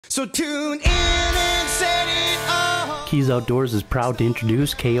So tune in and set it off. Keys Outdoors is proud to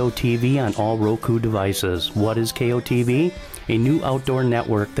introduce KOTV on all Roku devices. What is KOTV? A new outdoor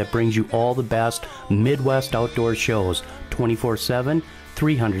network that brings you all the best Midwest outdoor shows 24/7,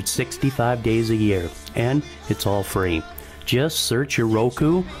 365 days a year. And it's all free. Just search your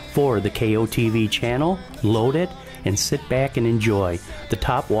Roku for the KOTV channel, load it, and sit back and enjoy the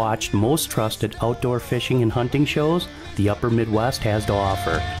top watched, most trusted outdoor fishing and hunting shows the upper Midwest has to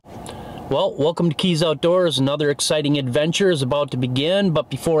offer. Well, welcome to Keys Outdoors. Another exciting adventure is about to begin, but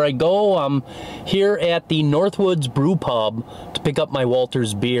before I go, I'm here at the Northwoods Brew Pub to pick up my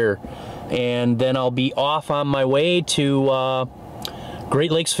Walters beer, and then I'll be off on my way to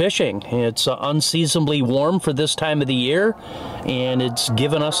Great Lakes fishing. It's unseasonably warm for this time of the year, and it's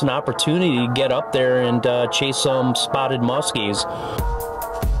given us an opportunity to get up there and chase some spotted muskies.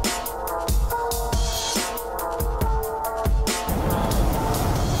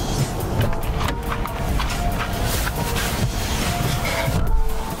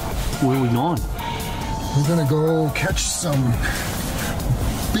 Where are we going? We're gonna go catch some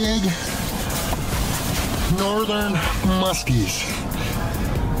big northern muskies.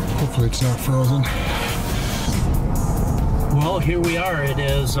 Hopefully it's not frozen. Well, here we are. It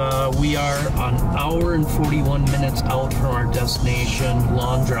is, we are an hour and 41 minutes out from our destination,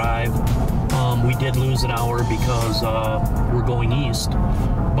 long drive. We did lose an hour because we're going east,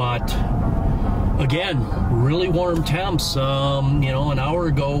 but again, really warm temps. You know, an hour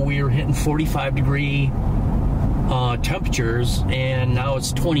ago we were hitting 45-degree temperatures, and now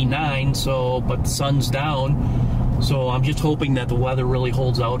it's 29. So, but the sun's down. So I'm just hoping that the weather really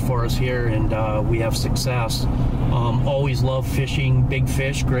holds out for us here, and we have success. Always love fishing big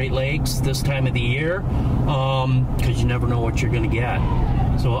fish, Great Lakes this time of the year, because you never know what you're going to get.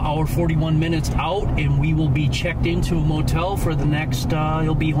 So hour 41 minutes out, and we will be checked into a motel for the next,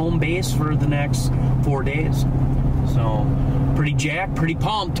 it'll be home base for the next 4 days. So pretty jacked, pretty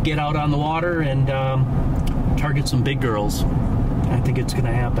pumped to get out on the water and target some big girls. I think it's going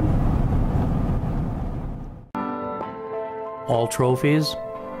to happen. All trophies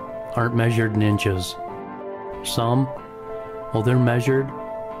aren't measured in inches. Some, well, they're measured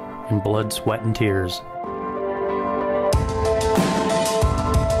in blood, sweat, and tears.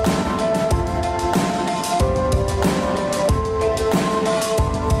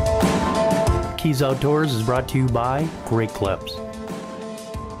 Keys Outdoors is brought to you by Great Clips,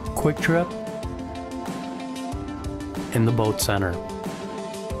 Kwik Trip, and the Boat Center.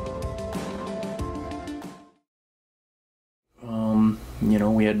 You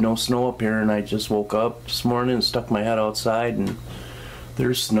know, we had no snow up here, and I just woke up this morning and stuck my head outside, and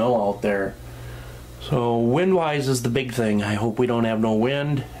there's snow out there. So wind-wise is the big thing. I hope we don't have no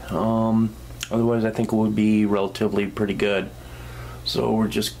wind. Otherwise, I think it would be relatively pretty good. So we're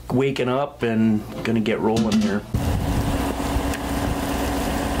just waking up and gonna get rolling here.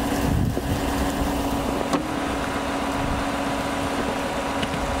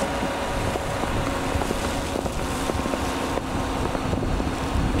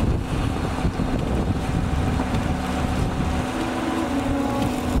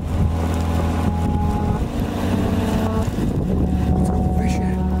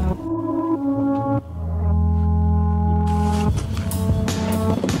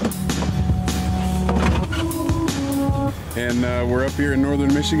 And we're up here in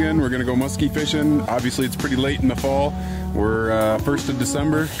northern Michigan. We're gonna go musky fishing. Obviously it's pretty late in the fall. We're 1st of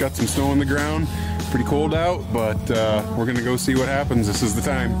December, got some snow on the ground. Pretty cold out, but we're gonna go see what happens. This is the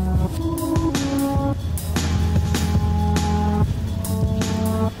time.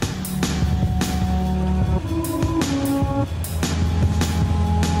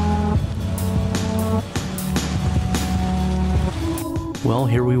 Well,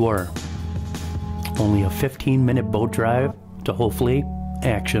 here we were. Only a 15-minute boat drive to hopefully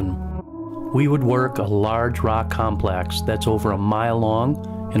action. We would work a large rock complex that's over a mile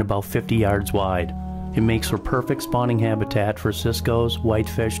long and about 50 yards wide. It makes for perfect spawning habitat for ciscos,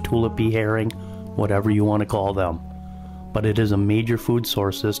 whitefish, tullibee, herring, whatever you want to call them. But it is a major food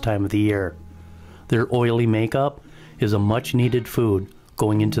source this time of the year. Their oily makeup is a much needed food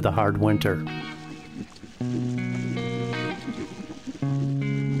going into the hard winter.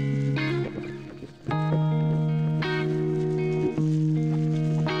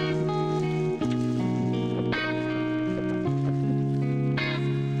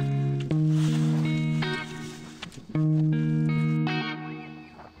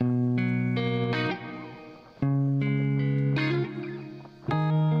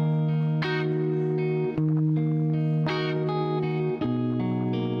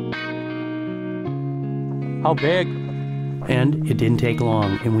 How big? And it didn't take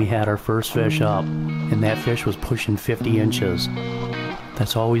long, and we had our first fish up, and that fish was pushing 50 inches.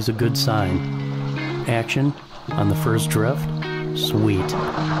 That's always a good sign. Action on the first drift, sweet.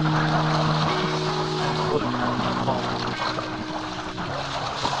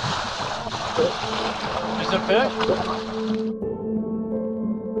 Is it fish?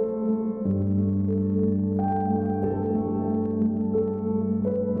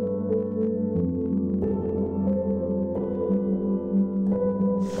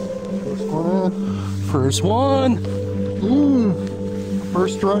 First one.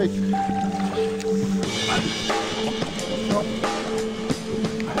 First strike.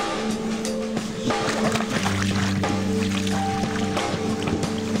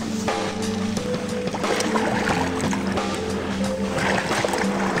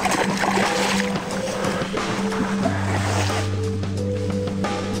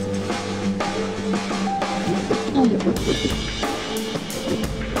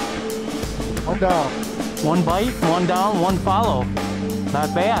 One down. One bite, one down, one follow.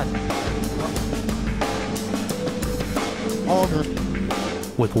 Not bad. All good.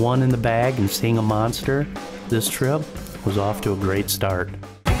 With one in the bag and seeing a monster, this trip was off to a great start.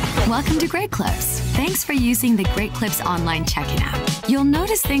 Welcome to Great Clips. Thanks for using the Great Clips online check-in app. You'll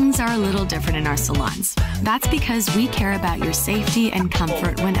notice things are a little different in our salons. That's because we care about your safety and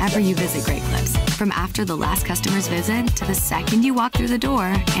comfort whenever you visit Great Clips. From after the last customer's visit to the second you walk through the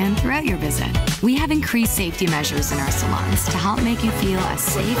door and throughout your visit. We have increased safety measures in our salons to help make you feel as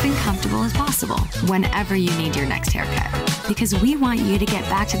safe and comfortable as possible whenever you need your next haircut. Because we want you to get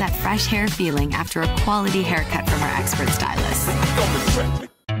back to that fresh hair feeling after a quality haircut from our expert stylists.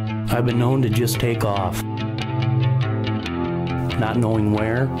 I've been known to just take off, not knowing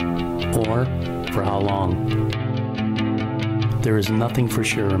where or for how long. There is nothing for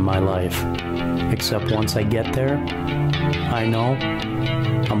sure in my life, except once I get there, I know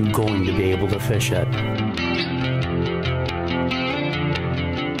I'm going to be able to fish it.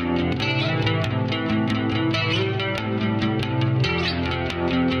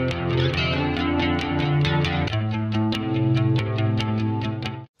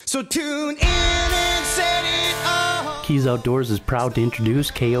 So tune in and set it off. Keys Outdoors is proud to introduce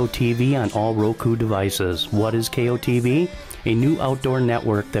KOTV on all Roku devices. What is KOTV? A new outdoor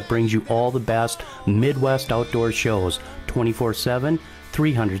network that brings you all the best Midwest outdoor shows 24/7,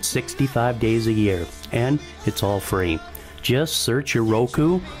 365 days a year. And it's all free. Just search your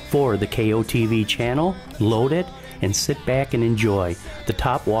Roku for the KOTV channel, load it, and sit back and enjoy the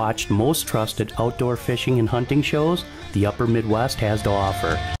top watched, most trusted outdoor fishing and hunting shows the upper Midwest has to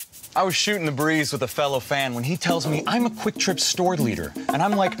offer. I was shooting the breeze with a fellow fan when he tells me I'm a Kwik Trip store leader. And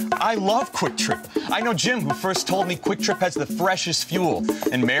I'm like, I love Kwik Trip. I know Jim, who first told me Kwik Trip has the freshest fuel.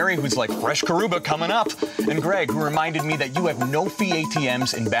 And Mary, who's like, fresh Karuba coming up. And Greg, who reminded me that you have no-fee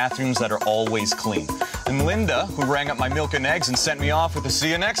ATMs in bathrooms that are always clean. And Linda, who rang up my milk and eggs and sent me off with a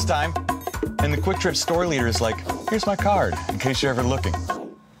see you next time. And the Kwik Trip store leader is like, here's my card, in case you're ever looking.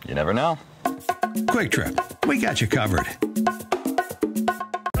 You never know. Kwik Trip, we got you covered.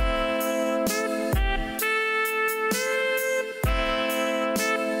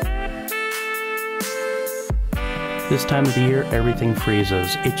 This time of the year, everything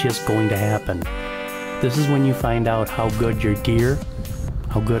freezes. It's just going to happen. This is when you find out how good your gear,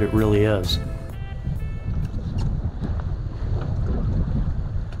 how good it really is.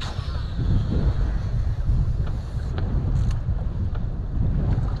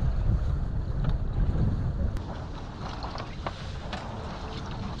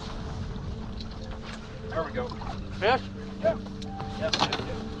 There we go. Fish? Yeah. Yes, yes,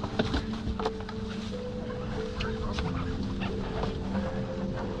 yes.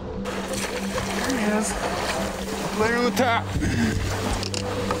 There he is. Later on the top.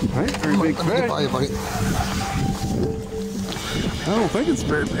 Right, very big fish. Bye, buddy. I don't think it's a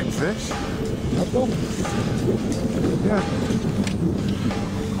very big fish. Yeah.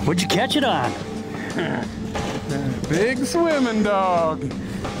 What'd you catch it on? Big swimming dog.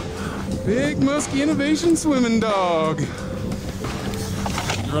 Big Musky Innovations swimming dog.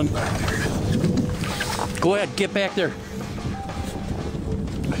 Run back there. Go ahead, get back there.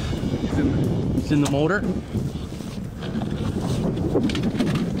 It's in the motor.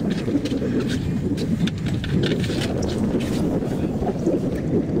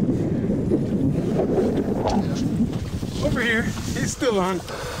 Over here. He's still on.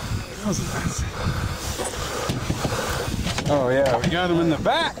 How's that? Oh yeah, we got him in the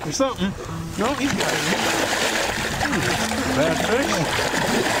back or something. No, he's got it. Bad fish.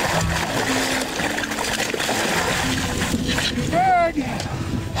 Bag.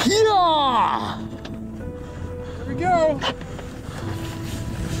 Yeah. Here we go.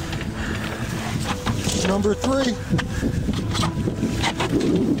 number 3.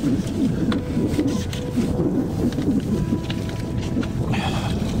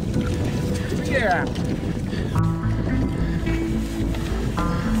 Yeah.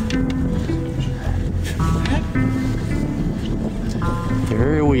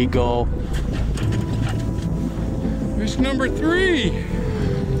 There we go. Fish number 3.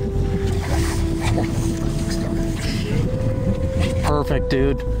 Perfect,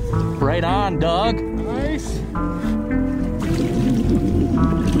 dude. Right on, Doug. Nice.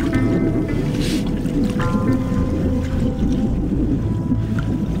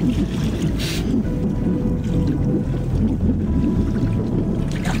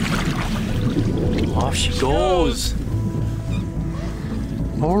 Off she goes.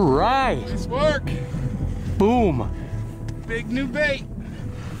 All right. Nice work. Boom. Big new bait.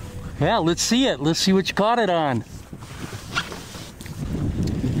 Yeah, let's see it. Let's see what you caught it on.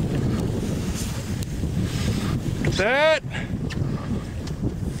 That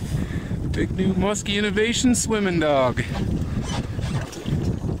big new Musky Innovations swimming dog.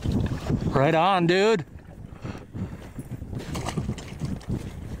 Right on, dude.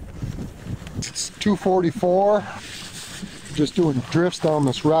 It's 2:44. Just doing drifts down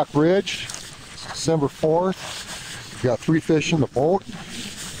this rock ridge. It's December 4th. Got 3 fish in the boat.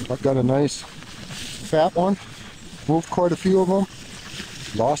 I've got a nice fat one. Moved quite a few of them.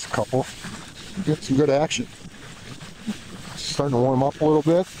 Lost a couple. Get some good action. Starting to warm up a little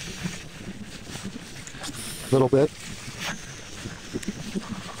bit.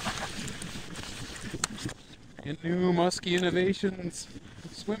 A new Musky Innovations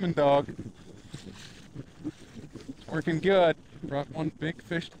swimming dog. It's working good. Brought one big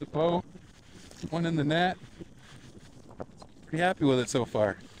fish to the boat, one in the net. Pretty happy with it so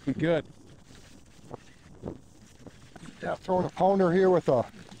far. Been good. Yeah, throwing a pounder here with a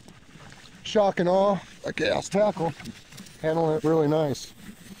shock and awe, a gas tackle. Handling it really nice.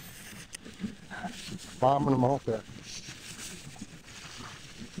 Bombing them out there.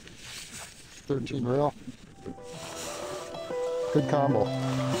 13 reel. Good combo.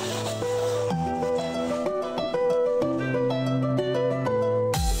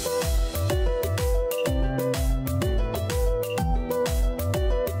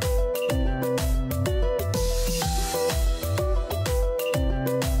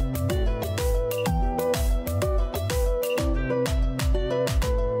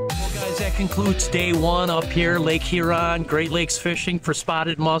 Concludes day 1 up here, Lake Huron, Great Lakes fishing for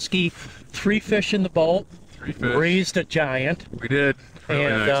spotted muskie. 3 fish in the boat. 3 fish. Raised a giant. We did. Really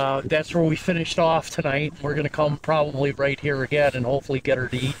and nice. That's where we finished off tonight. We're going to come probably right here again and hopefully get her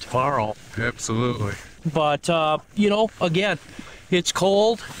to eat tomorrow. Absolutely. But, you know, again, it's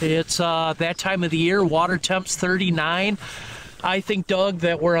cold. It's that time of the year. Water temp's 39. I think, Doug,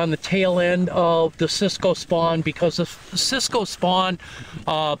 that we're on the tail end of the Cisco spawn, because the Cisco spawn,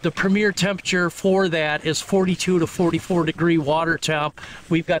 the premier temperature for that is 42 to 44 degree water temp.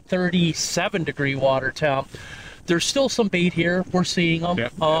 We've got 37 degree water temp. There's still some bait here. We're seeing them.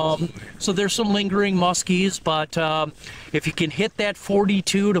 Yep, so there's some lingering muskies, but if you can hit that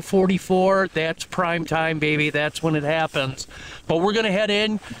 42 to 44, that's prime time, baby. That's when it happens. But we're going to head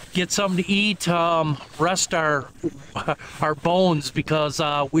in, get something to eat, rest our bones, because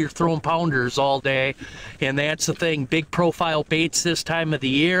we're throwing pounders all day. And that's the thing. Big profile baits this time of the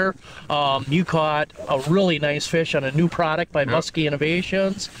year. You caught a really nice fish on a new product by Musky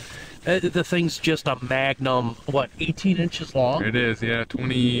Innovations. The thing's just a magnum, what, 18 inches long? It is, yeah,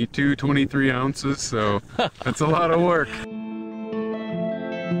 22, 23 ounces, so that's a lot of work.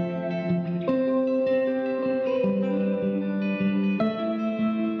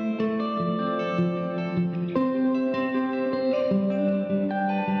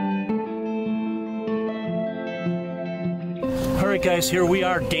 Alright guys, here we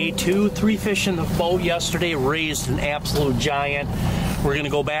are, day 2. 3 fish in the boat yesterday, raised an absolute giant. We're going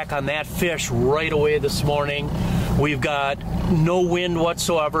to go back on that fish right away this morning. We've got no wind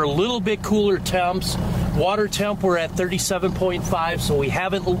whatsoever, a little bit cooler temps. Water temp, we're at 37.5, so we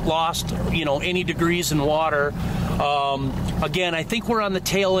haven't lost, you know, any degrees in water. Again, I think we're on the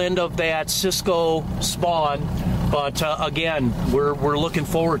tail end of that Cisco spawn. But again, we're looking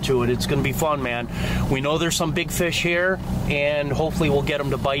forward to it. It's going to be fun, man. We know there's some big fish here, and hopefully we'll get them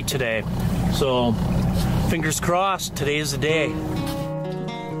to bite today. So, fingers crossed, today is the day.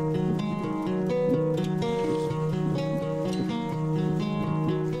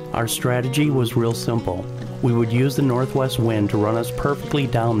 Our strategy was real simple. We would use the northwest wind to run us perfectly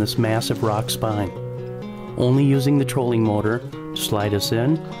down this massive rock spine, only using the trolling motor to slide us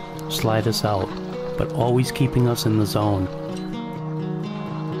in, slide us out, but always keeping us in the zone.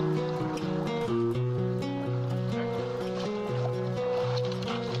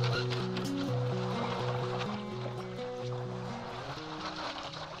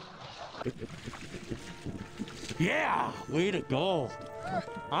 Yeah, way to go.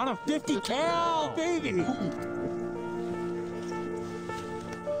 On a 50 cal, baby.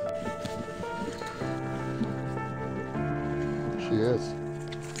 She is.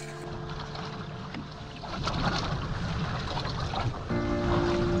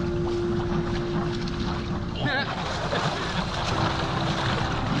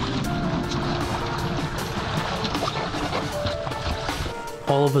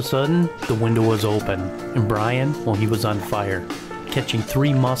 All of a sudden, the window was open, and Brian, well, he was on fire, catching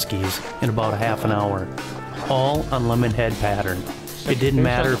 3 muskies in about a half an hour, all on lemon head pattern. It didn't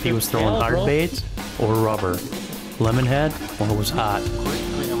matter if he was throwing hard baits or rubber. Lemon head, well, it was hot.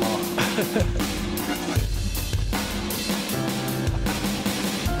 Bring them off.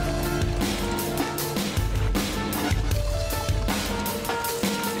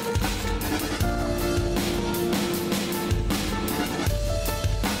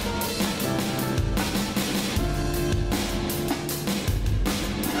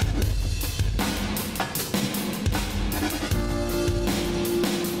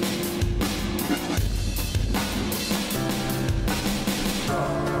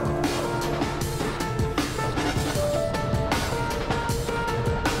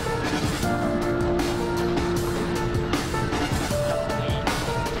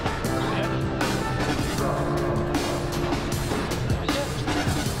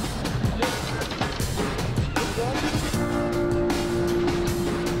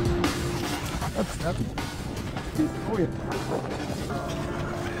 Oh yeah.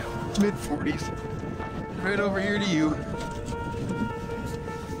 Mid-40s. Right over here to you.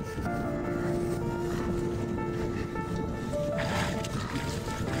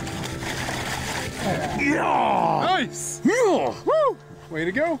 Yeah! Nice! Yeah! Woo! Way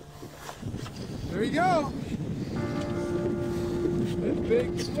to go. There you go. That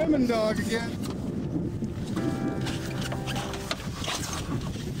big swimming dog again.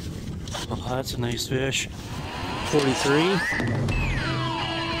 Oh, that's a nice fish. 43.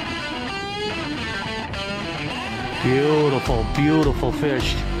 Beautiful, beautiful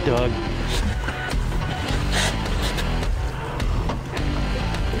fish, Doug.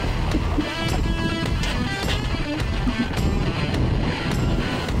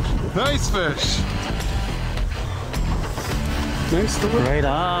 Nice fish. Nice to look. Right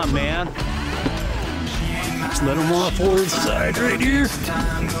on, man. Let's let him off forward side right here.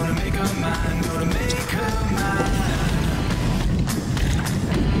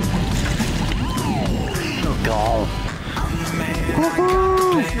 Go.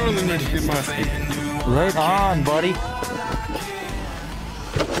 Northern Michigan musky. Right on, buddy.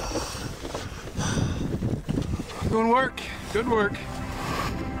 Good work. Good work.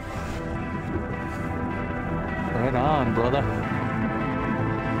 Right on, brother.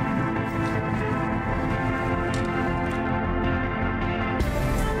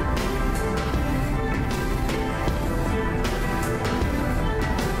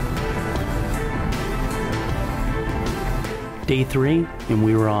 Day 3, and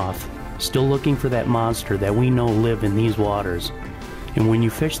we were off, still looking for that monster that we know live in these waters. And when you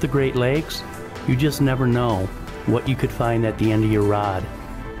fish the Great Lakes, you just never know what you could find at the end of your rod.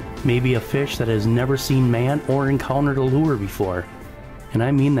 Maybe a fish that has never seen man or encountered a lure before. And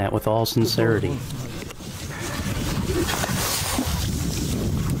I mean that with all sincerity.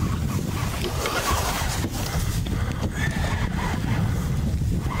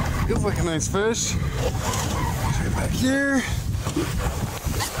 Feels like a nice fish. Right back here.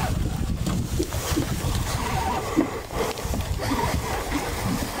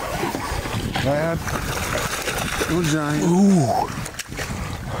 Bad. No giant. Ooh.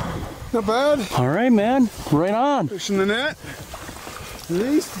 Not bad. All right, man. Right on. Fish in the net.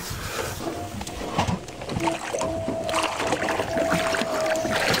 Release.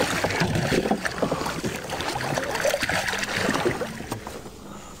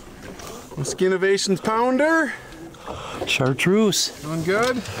 Musky Innovations pounder. Chartreuse. Doing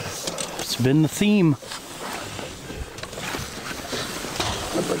good. It's been the theme.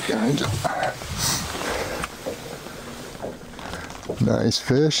 Nice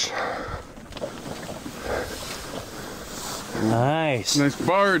fish. Nice. Nice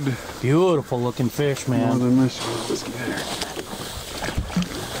barred. Beautiful looking fish, man. Northern Michigan. Let's get her.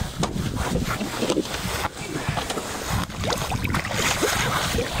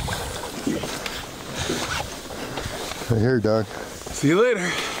 Right here, Doug. See you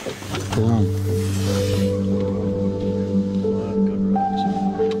later. Boom.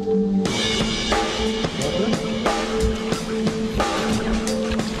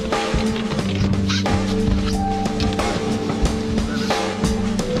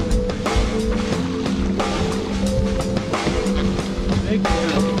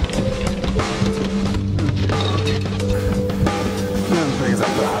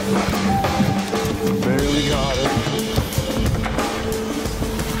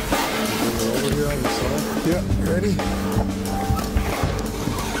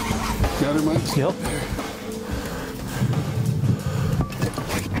 Got her, Mike? Yep.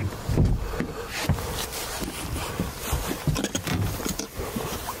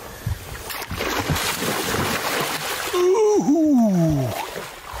 Ooh.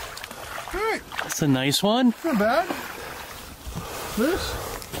 Hey, That's a nice one. not bad. Fish.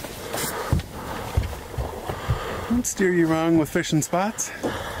 Don't steer you wrong with fishing spots.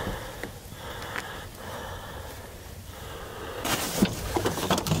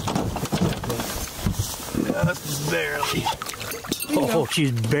 Barely. Oh,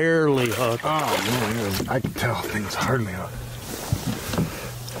 she's barely hooked. Oh man, I can tell things hardly hooked.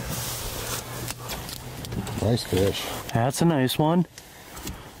 Nice fish. That's a nice one.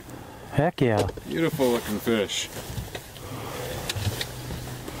 Heck yeah. Beautiful looking fish.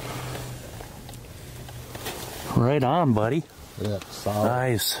 Right on, buddy. Yeah, solid.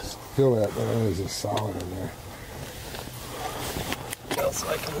 Nice. Feel that, that is a solid in there. Feels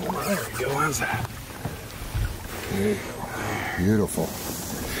like a more. There we go. How's that? Beautiful.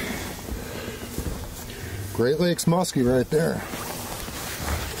 Great Lakes muskie right there.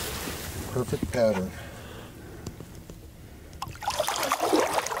 Perfect pattern.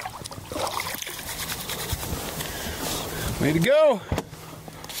 Way to go.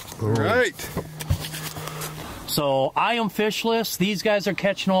 All right. So I am fishless. These guys are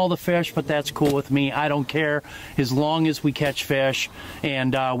catching all the fish, but that's cool with me. I don't care as long as we catch fish.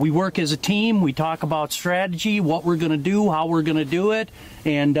 And we work as a team. We talk about strategy, what we're going to do, how we're going to do it.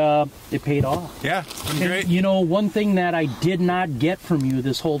 And it paid off. Yeah, great. And, you know, one thing that I did not get from you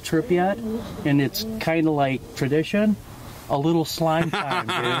this whole trip yet, and it's kind of like tradition, a little slime time,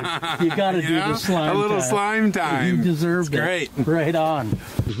 dude. You got to do the slime time. A little slime time. You deserved it. Great. Right on.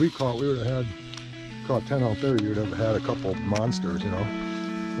 Because we would have caught 10 out there, you'd have had a couple monsters, you know.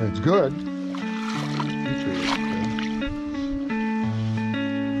 And it's good.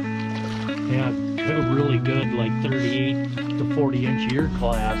 Yeah, a really good, like 38 to 40 inch year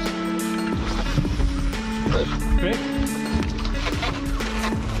class. Fish.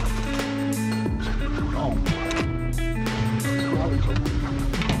 Oh.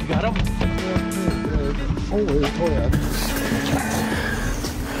 You got him? Oh yeah.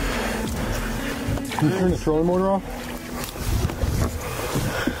 Can you turn the trolling motor off?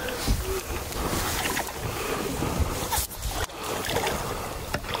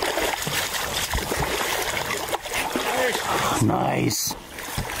 Nice.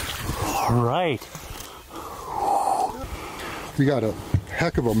 All right. We got a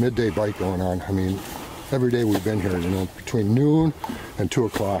heck of a midday bite going on. I mean, every day we've been here, you know, between noon and 2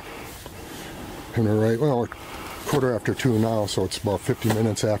 o'clock. And we're right, well, we're 2:15 now, so it's about 50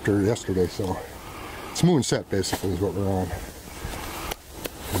 minutes after yesterday, so it's moon set basically is what we're on.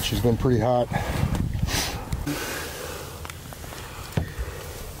 And she's been pretty hot.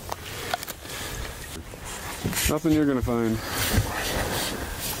 Nothing you're gonna find.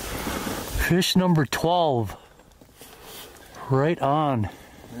 Fish number 12. Right on.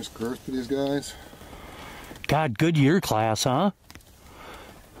 Nice girth for these guys. God, good year class, huh?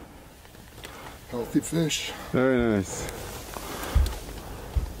 Healthy fish. Very nice.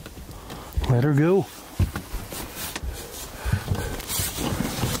 Let her go.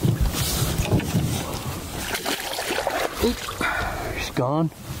 Oop. She's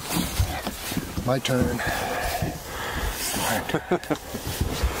gone. My turn.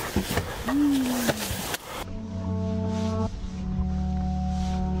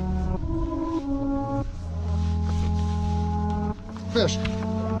 Fish.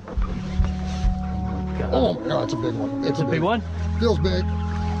 Oh my God, it's a big one. It's a big one? Feels big.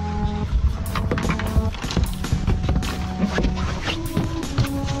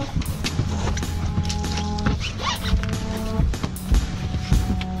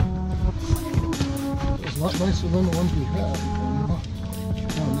 It's a lot nicer than the ones we had.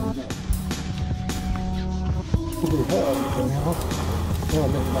 Oh,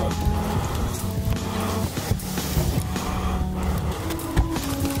 maybe not.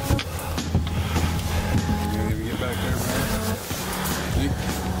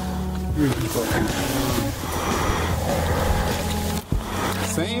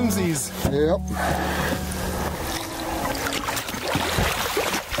 Samesies. Yep.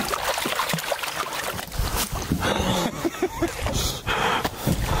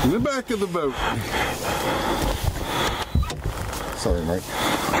 In the back of the boat. Sorry, Mike.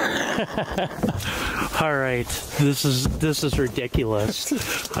 All right, this is ridiculous.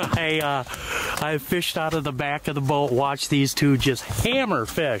 I fished out of the back of the boat, watched these two just hammer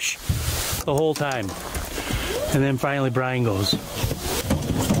fish the whole time, and then finally Brian goes,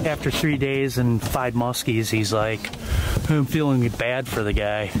 after 3 days and 5 muskies, he's like, I'm feeling bad for the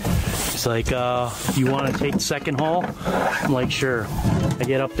guy. He's like, you want to take the second hole? I'm like, sure. I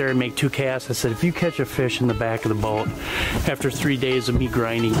get up there and make 2 casts. I said, if you catch a fish in the back of the boat, after 3 days of me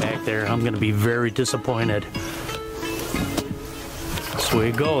grinding back there, I'm going to be very disappointed. That's the way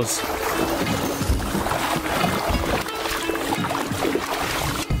it goes.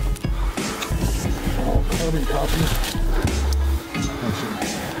 Carbon copy.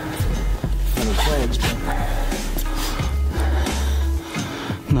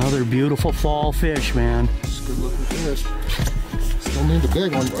 Another beautiful fall fish, man. It's a good looking fish. Still need the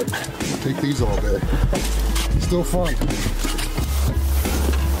big one, but I'll take these all day. Still fun.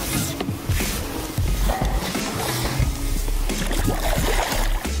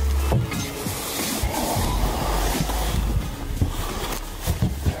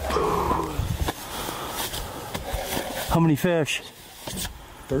 How many fish?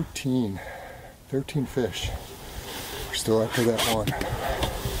 13 fish. We're still after that one.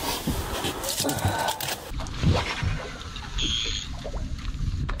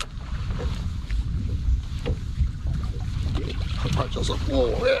 Oh,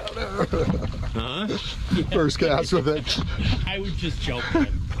 yeah. First cast with it. I would just jump in.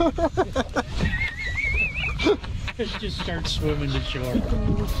 I'd just start swimming to shore.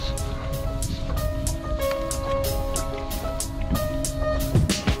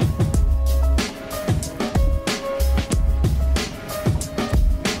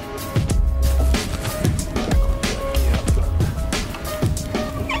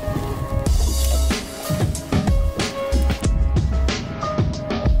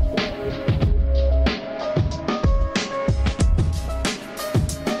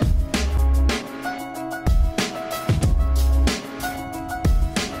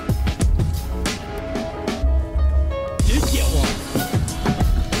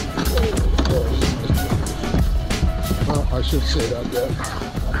 I should say that, Dad.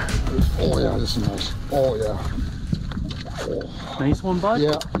 Oh yeah, this is nice. Oh yeah. Oh. Nice one, bud?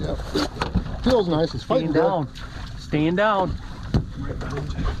 Yeah, yeah. Feels nice. It's fighting down. Staying down.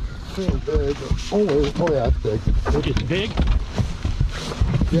 Feels big. Oh yeah, it's big. It's big?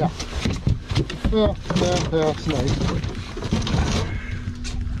 Yeah. Yeah, it's nice.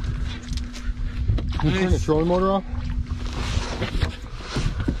 Can you turn the trolling motor off?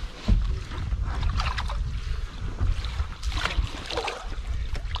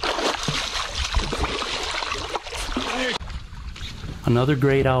 Another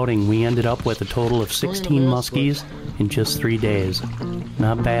great outing. We ended up with a total of 16 muskies in just 3 days.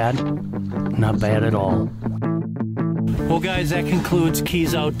 Not bad. Not bad at all. Well, guys, that concludes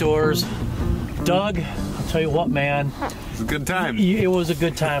Keys Outdoors. Doug, I'll tell you what, man. It was a good time. It was a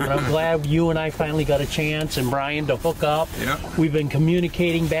good time, and I'm glad you and I finally got a chance, and Brian, to hook up. Yeah. We've been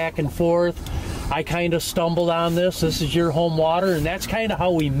communicating back and forth. I kind of stumbled on this. This is your home water, and that's kind of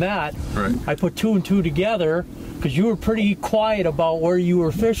how we met. Right. I put 2 and 2 together because you were pretty quiet about where you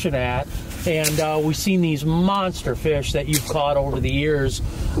were fishing at, and we've seen these monster fish that you've caught over the years.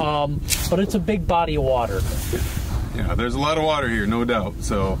 But it's a big body of water. Yeah, there's a lot of water here, no doubt.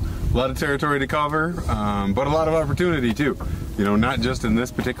 So a lot of territory to cover, but a lot of opportunity too. You know, not just in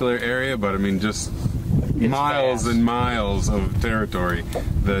this particular area, but I mean just miles and miles of territory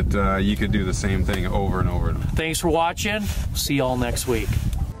that you could do the same thing over and over and over. Thanks for watching. See y'all next week.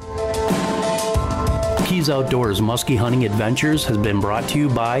 Keys Outdoors Muskie Hunting Adventures has been brought to you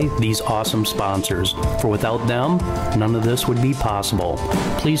by these awesome sponsors. For without them, none of this would be possible.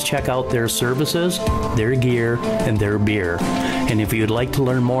 Please check out their services, their gear, and their beer. And if you'd like to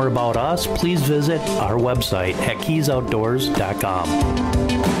learn more about us, please visit our website at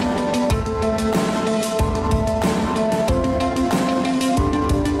keysoutdoors.com.